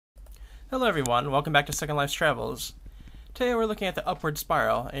Hello everyone, welcome back to Second Life's Travels. Today we're looking at the Upward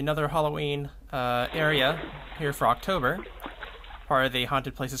Spiral, another Halloween area here for October, part of the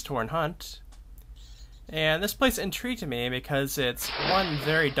Haunted Places Tour and Hunt. And this place intrigued me because it's, one,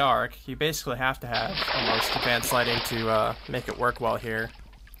 very dark. You basically have to have almost advanced lighting to make it work well here,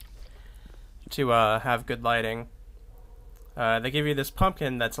 to have good lighting. They give you this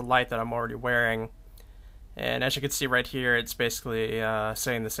pumpkin that's a light that I'm already wearing. And as you can see right here, it's basically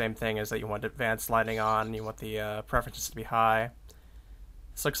saying the same thing, as that you want advanced lighting on, you want the preferences to be high.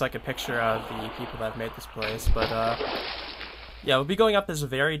 This looks like a picture of the people that have made this place, but yeah, we'll be going up this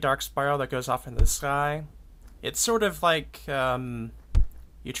very dark spiral that goes off into the sky. It's sort of like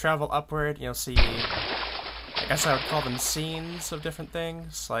you travel upward, you'll see, I guess I would call them scenes of different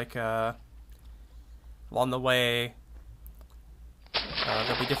things, like along the way.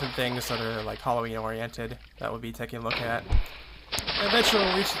 There'll be different things that are like Halloween oriented that we'll be taking a look at. And eventually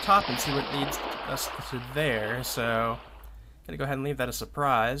we'll reach the top and see what leads us to there, so I'm gonna go ahead and leave that a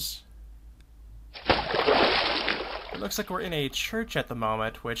surprise. It looks like we're in a church at the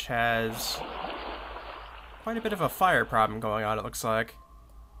moment, which has quite a bit of a fire problem going on, it looks like.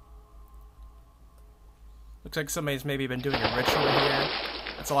 Looks like somebody's maybe been doing a ritual here.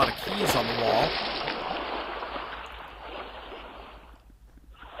 That's a lot of keys on the wall.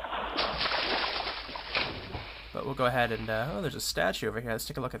 But we'll go ahead and, oh, there's a statue over here. Let's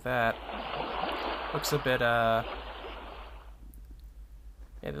take a look at that. Looks a bit, yeah,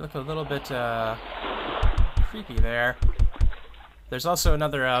 they look a little bit, creepy there. There's also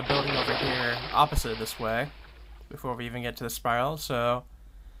another, building over here opposite this way, before we even get to the spiral, so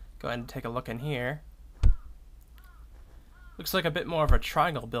go ahead and take a look in here. Looks like a bit more of a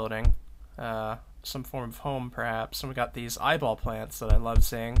triangle building. Some form of home, perhaps. And we got these eyeball plants that I love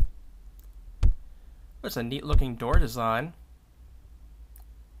seeing. That's a neat looking door design.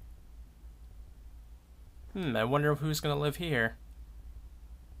 I wonder who's gonna live here.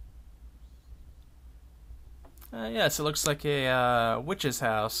 Yes, it looks like a witch's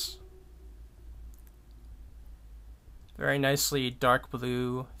house. Very nicely dark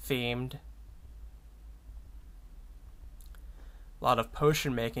blue themed. A lot of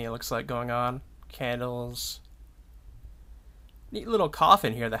potion making, it looks like, going on. Candles. Neat little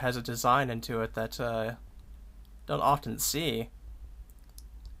coffin here that has a design into it that don't often see.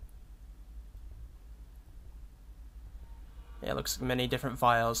 Yeah, it looks like many different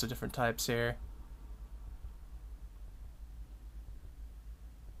vials of different types here.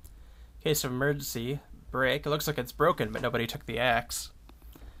 Case of emergency. Break. It looks like it's broken, but nobody took the axe.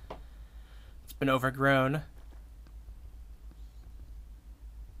 It's been overgrown.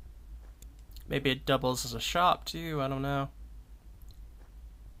 Maybe it doubles as a shop too, I don't know.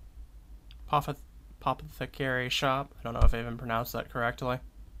 Apothecary shop. I don't know if I even pronounced that correctly.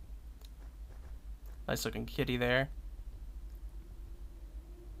 Nice looking kitty there.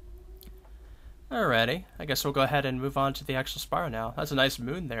 Alrighty, I guess we'll go ahead and move on to the actual spiral now. That's a nice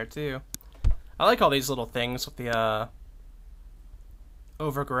moon there too. I like all these little things with the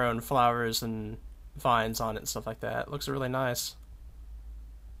overgrown flowers and vines on it and stuff like that. It looks really nice.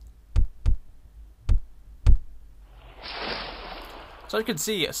 So you can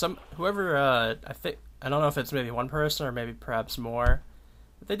see whoever I don't know if it's maybe one person or maybe perhaps more,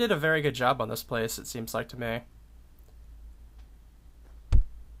 but they did a very good job on this place, it seems like to me.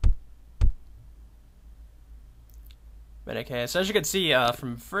 In any case, as you can see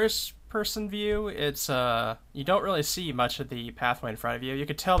from first person view, it's you don't really see much of the pathway in front of you. You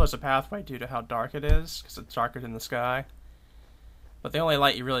could tell there's a pathway due to how dark it is, because it's darker than the sky. But the only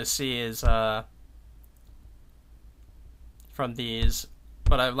light you really see is from these,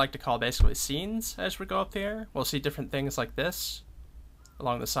 what I would like to call basically scenes as we go up there. We'll see different things like this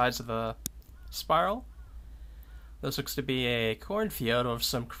along the sides of the spiral. This looks to be a cornfield with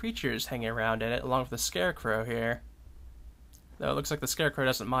some creatures hanging around in it, along with a scarecrow here. Though it looks like the scarecrow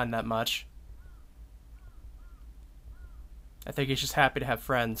doesn't mind that much. I think he's just happy to have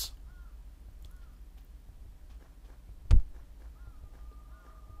friends.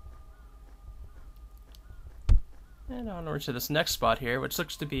 And onward to this next spot here, which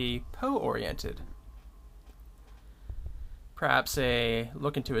looks to be Poe-oriented. Perhaps a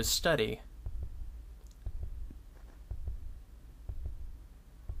look into his study.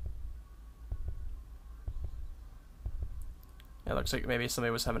 It looks like maybe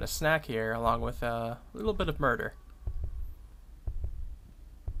somebody was having a snack here, along with a little bit of murder.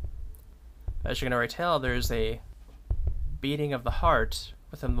 As you can already tell, there's a beating of the heart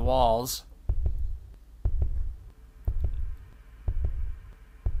within the walls.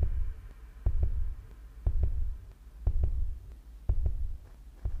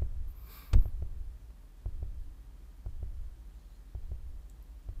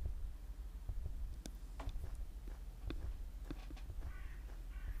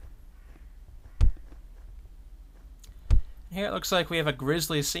 Here it looks like we have a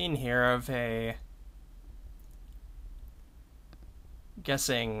grisly scene here of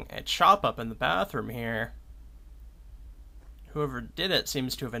guessing a chop up in the bathroom here. Whoever did it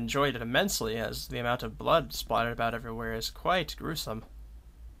seems to have enjoyed it immensely, as the amount of blood splattered about everywhere is quite gruesome.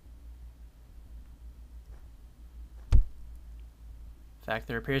 In fact,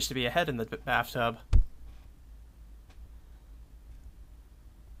 there appears to be a head in the bathtub.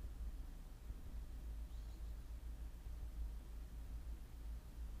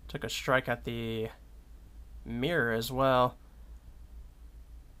 Took a strike at the mirror as well.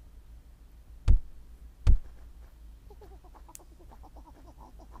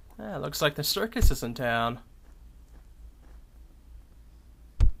 Yeah, looks like the circus is in town.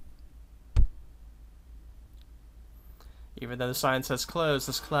 Even though the sign says closed,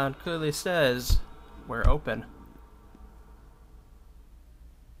 this clown clearly says we're open.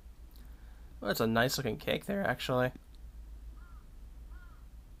 Well, that's a nice looking cake there, actually.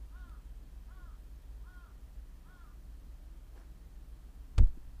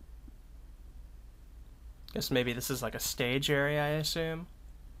 Guess maybe this is like a stage area, I assume.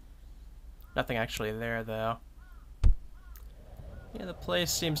 Nothing actually there, though. Yeah, the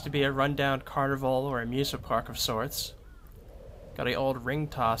place seems to be a rundown carnival or amusement park of sorts. Got an old ring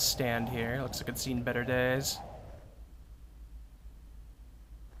toss stand here. Looks like it's seen better days.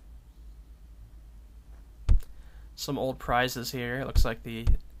 Some old prizes here. Looks like the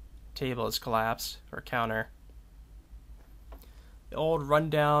table has collapsed, or counter. The old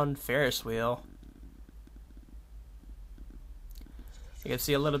rundown Ferris wheel. You can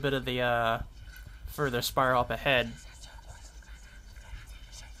see a little bit of the further spiral up ahead.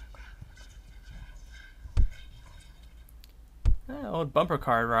 Old bumper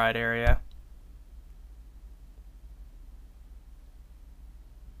car ride area.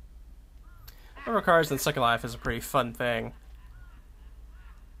 Bumper cars in Second Life is a pretty fun thing.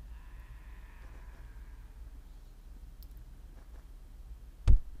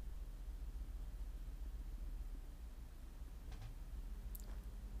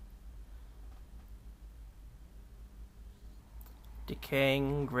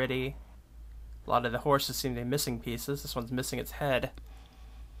 Decaying, gritty. A lot of the horses seem to be missing pieces. This one's missing its head.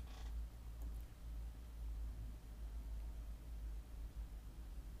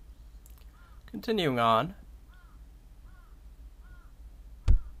 Continuing on.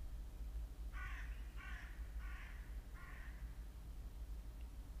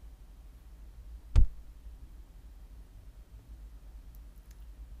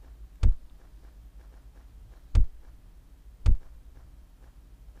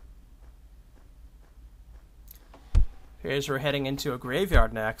 Here's we're heading into a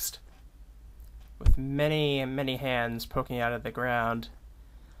graveyard next, with many, many hands poking out of the ground.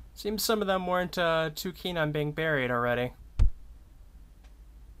 Seems some of them weren't too keen on being buried already.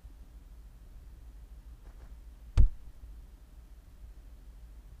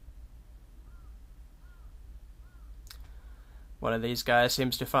 One of these guys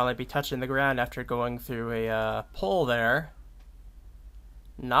seems to finally be touching the ground after going through a pole there.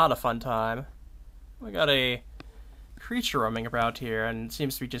 Not a fun time. We got a creature roaming about here, and it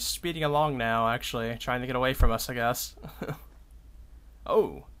seems to be just speeding along now, actually, trying to get away from us, I guess.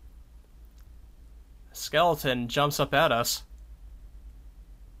 Oh. A skeleton jumps up at us.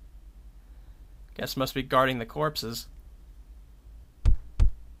 Guess must be guarding the corpses.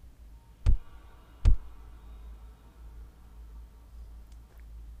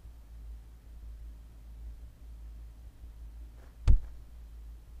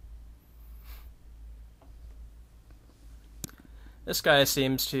 This guy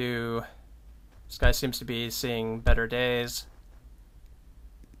seems to be seeing better days.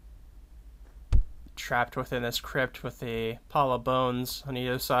 Trapped within this crypt with a pile of bones on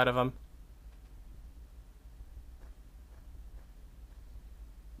either side of him.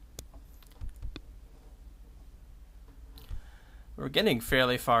 We're getting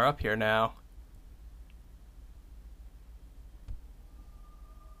fairly far up here now.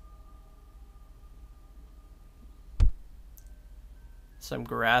 Some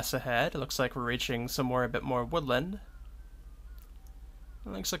grass ahead. It looks like we're reaching somewhere a bit more woodland.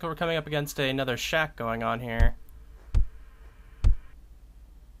 It looks like we're coming up against another shack going on here.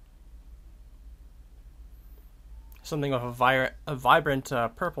 Something with a vibrant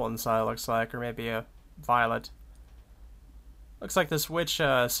purple inside, looks like, or maybe a violet. Looks like this witch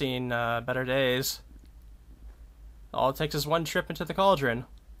seen better days. All it takes is one trip into the cauldron.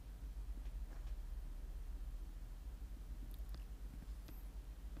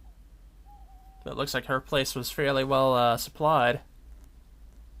 But it looks like her place was fairly well supplied.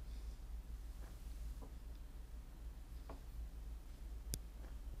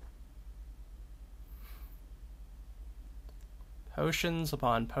 Potions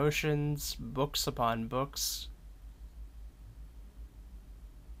upon potions, books upon books.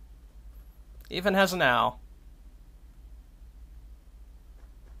 Even has an owl.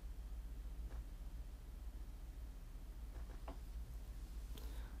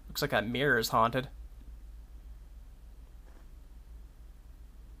 Looks like that mirror is haunted.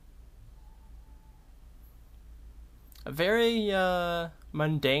 A very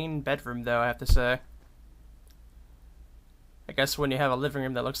mundane bedroom, though, I have to say. I guess when you have a living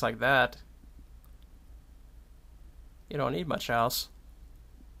room that looks like that, you don't need much else.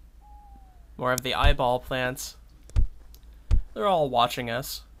 More of the eyeball plants. They're all watching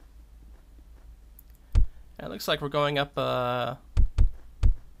us. And it looks like we're going up a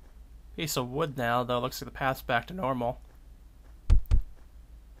piece of wood now, though it looks like the path's back to normal.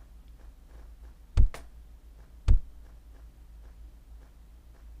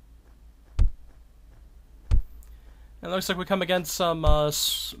 It looks like we come against some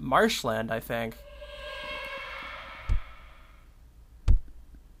marshland, I think.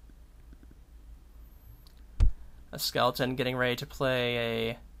 A skeleton getting ready to play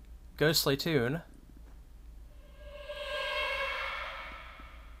a ghostly tune.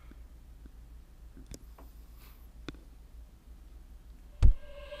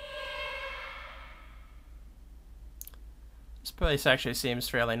 This place actually seems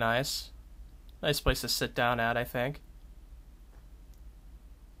fairly nice. Nice place to sit down at, I think.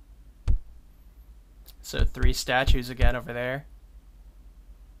 So 3 statues again over there.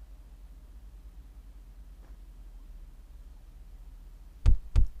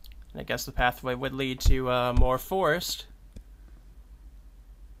 And I guess the pathway would lead to more forest.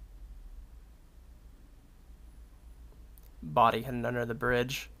 Body hidden under the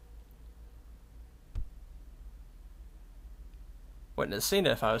bridge. Wouldn't have seen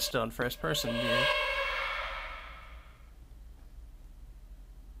it if I was still in first person view.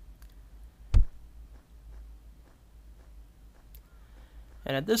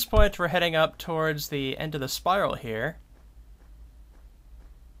 And at this point, we're heading up towards the end of the spiral here.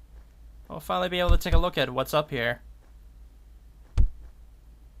 We'll finally be able to take a look at what's up here.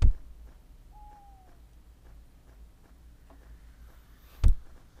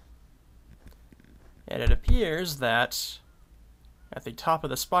 And it appears that at the top of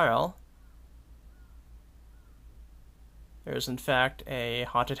the spiral, there's in fact a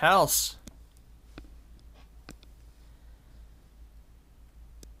haunted house.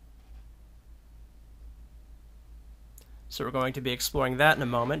 So we're going to be exploring that in a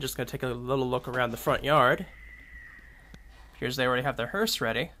moment. Just going to take a little look around the front yard. Appears they already have their hearse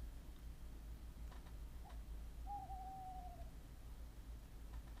ready.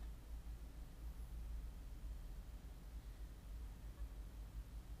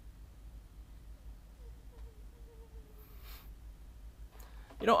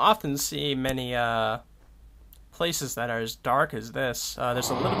 You don't often see many places that are as dark as this. There's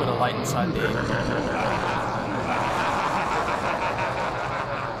a little bit of light inside the...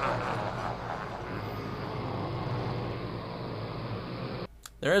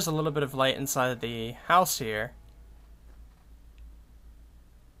 There is a little bit of light inside the house here.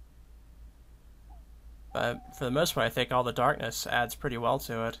 But for the most part, I think all the darkness adds pretty well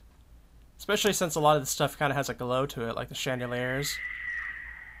to it. Especially since a lot of the stuff kind of has a glow to it, like the chandeliers.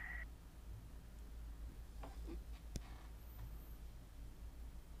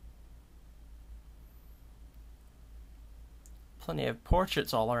 Plenty of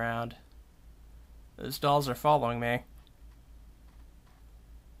portraits all around. Those dolls are following me.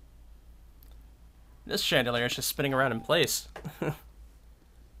 This chandelier is just spinning around in place. Let's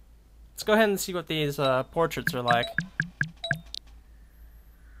go ahead and see what these portraits are like.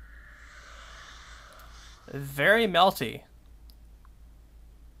 Very melty.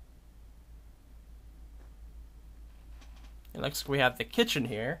 It looks like we have the kitchen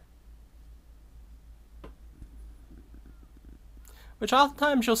here. Which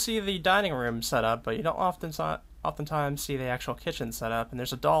oftentimes you'll see the dining room set up, but you don't oftentimes see the actual kitchen set up. And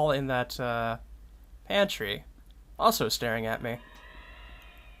there's a doll in that pantry, also staring at me.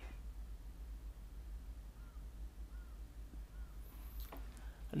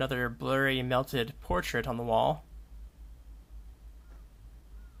 Another blurry, melted portrait on the wall.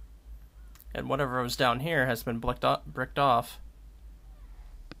 And whatever was down here has been bricked off.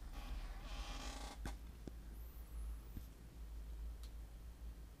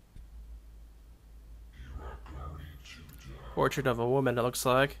 Portrait of a woman, it looks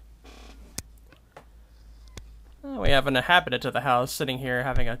like. We have an inhabitant of the house sitting here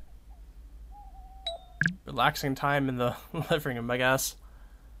having a relaxing time in the living room, I guess.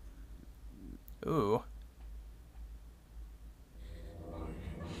 Ooh.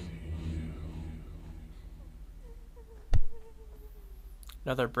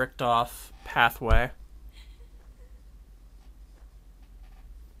 Another bricked off pathway.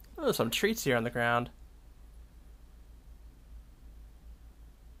 Oh, there's some treats here on the ground.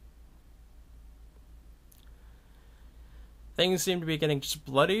 Things seem to be getting just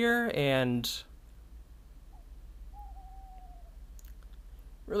bloodier and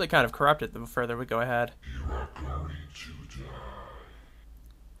really kind of corrupted the further we go ahead. You are going to die.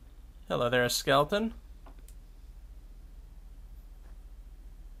 Hello there, skeleton.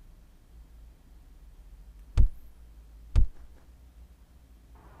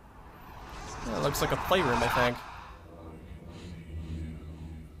 Yeah, it looks like a playroom, I think.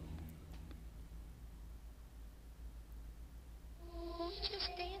 Won't you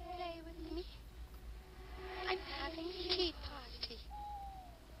stay and play with me? I'm having a tea party.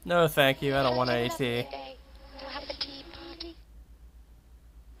 No, thank you. I don't want Such a any lovely tea. day to have a tea party.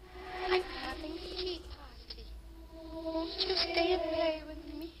 I'm having a tea party. Won't you stay and play with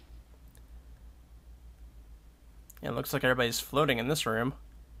me? Yeah, it looks like everybody's floating in this room.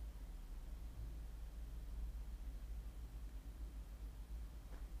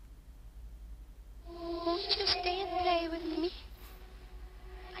 Won't you stay and play with me?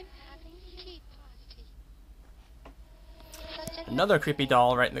 I'm having a tea party. Such a Another creepy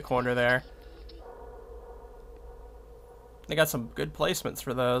doll right in the corner there. They got some good placements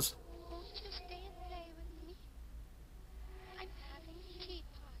for those. Won't you stay and play with me? I'm having a tea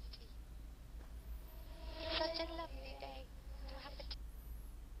party. Such a lovely day to have a tea.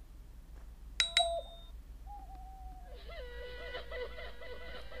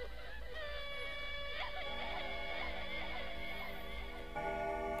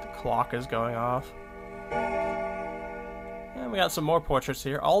 The clock is going off. And we got some more portraits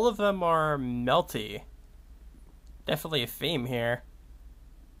here. All of them are melty. Definitely a theme here.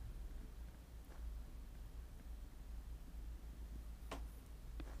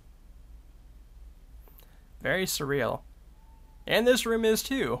 Very surreal. And this room is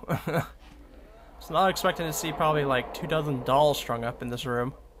too. It's not expecting to see probably like 24 dolls strung up in this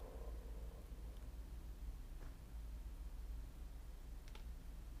room.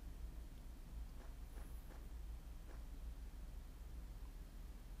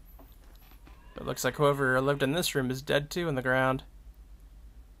 It looks like whoever lived in this room is dead too in the ground.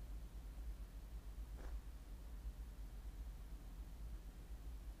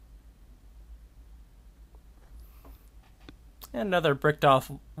 And another bricked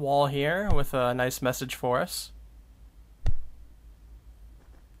off wall here with a nice message for us.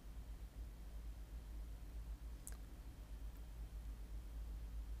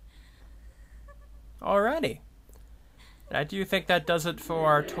 Alrighty. And I do think that does it for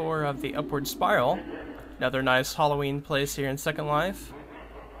our tour of the Upward Spiral. Another nice Halloween place here in Second Life.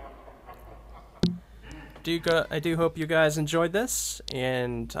 I do hope you guys enjoyed this,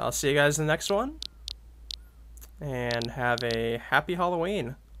 and I'll see you guys in the next one. And have a happy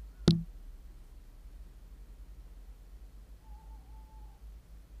Halloween.